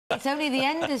It's only the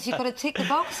enders you've got to tick the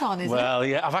box on, isn't it? Well,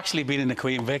 yeah, I've actually been in the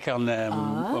Queen Vic on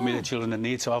When We the Children in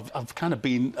Need, so I've kind of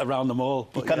been around them all.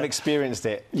 You kind of experienced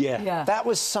it. Yeah. That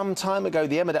was some time ago,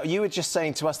 the Emmerdale. You were just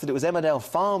saying to us that it was Emmerdale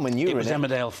Farm when you were in it. It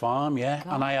was Emmerdale Farm, yeah.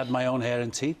 Gosh. And I had my own hair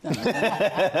and teeth.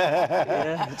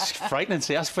 Yeah, it's frightening to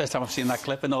see. That's the first time I've seen that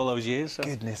clip in all those years. So.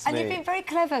 Goodness me. And you've been very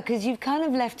clever, because you've kind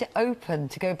of left it open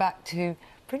to go back to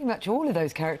pretty much all of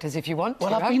those characters if you want to.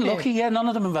 Well, I've been lucky, yeah. None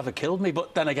of them have ever killed me,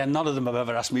 but then again, none of them have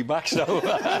ever asked me back, so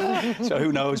so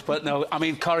who knows? But no, I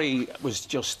mean, Corrie was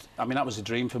just... I mean, that was a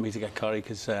dream for me to get Corrie,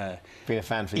 because... been a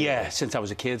fan for you? Yeah, since I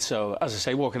was a kid. So, as I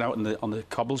say, walking out on the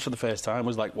cobbles for the first time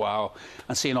was like, wow.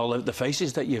 And seeing all the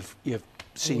faces that you've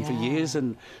seen for years.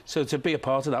 And so to be a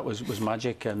part of that was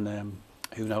magic, and...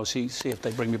 who knows, see if they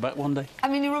bring me back one day. I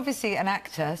mean, you're obviously an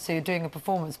actor, so you're doing a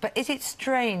performance, but is it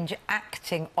strange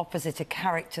acting opposite a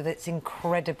character that's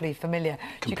incredibly familiar?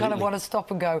 Completely. Do you kind of want to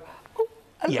stop and go, oh,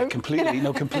 hello? Yeah, completely,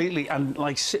 no, completely. And,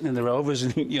 like, sitting in the Rovers,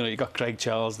 and, you know, you've got Craig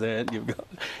Charles there, and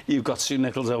you've got Sue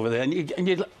Nichols over there, and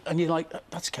you're like,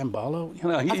 that's Ken Barlow, you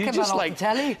know? That's you're Ken just Barlow like, on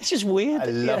telly. It's just weird. I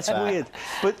love it's weird.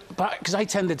 But because I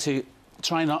tended to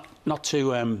try not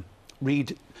to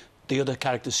read the other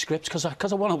characters' scripts,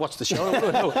 because I want to watch the show.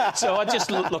 So I just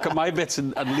look at my bits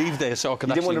and leave there so I can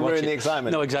actually watch it. You didn't want to ruin the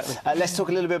excitement. No, exactly. Let's talk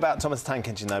a little bit about Thomas the Tank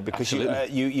Engine, though, because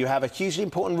you have a hugely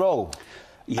important role.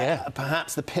 Yeah.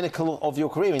 Perhaps the pinnacle of your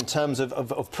career in terms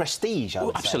of prestige, I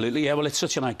would say. Absolutely, yeah. Well, it's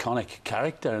such an iconic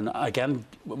character, and again,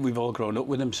 we've all grown up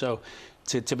with him, so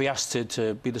to be asked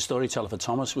to be the storyteller for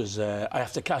Thomas was... I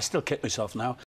still kick myself now.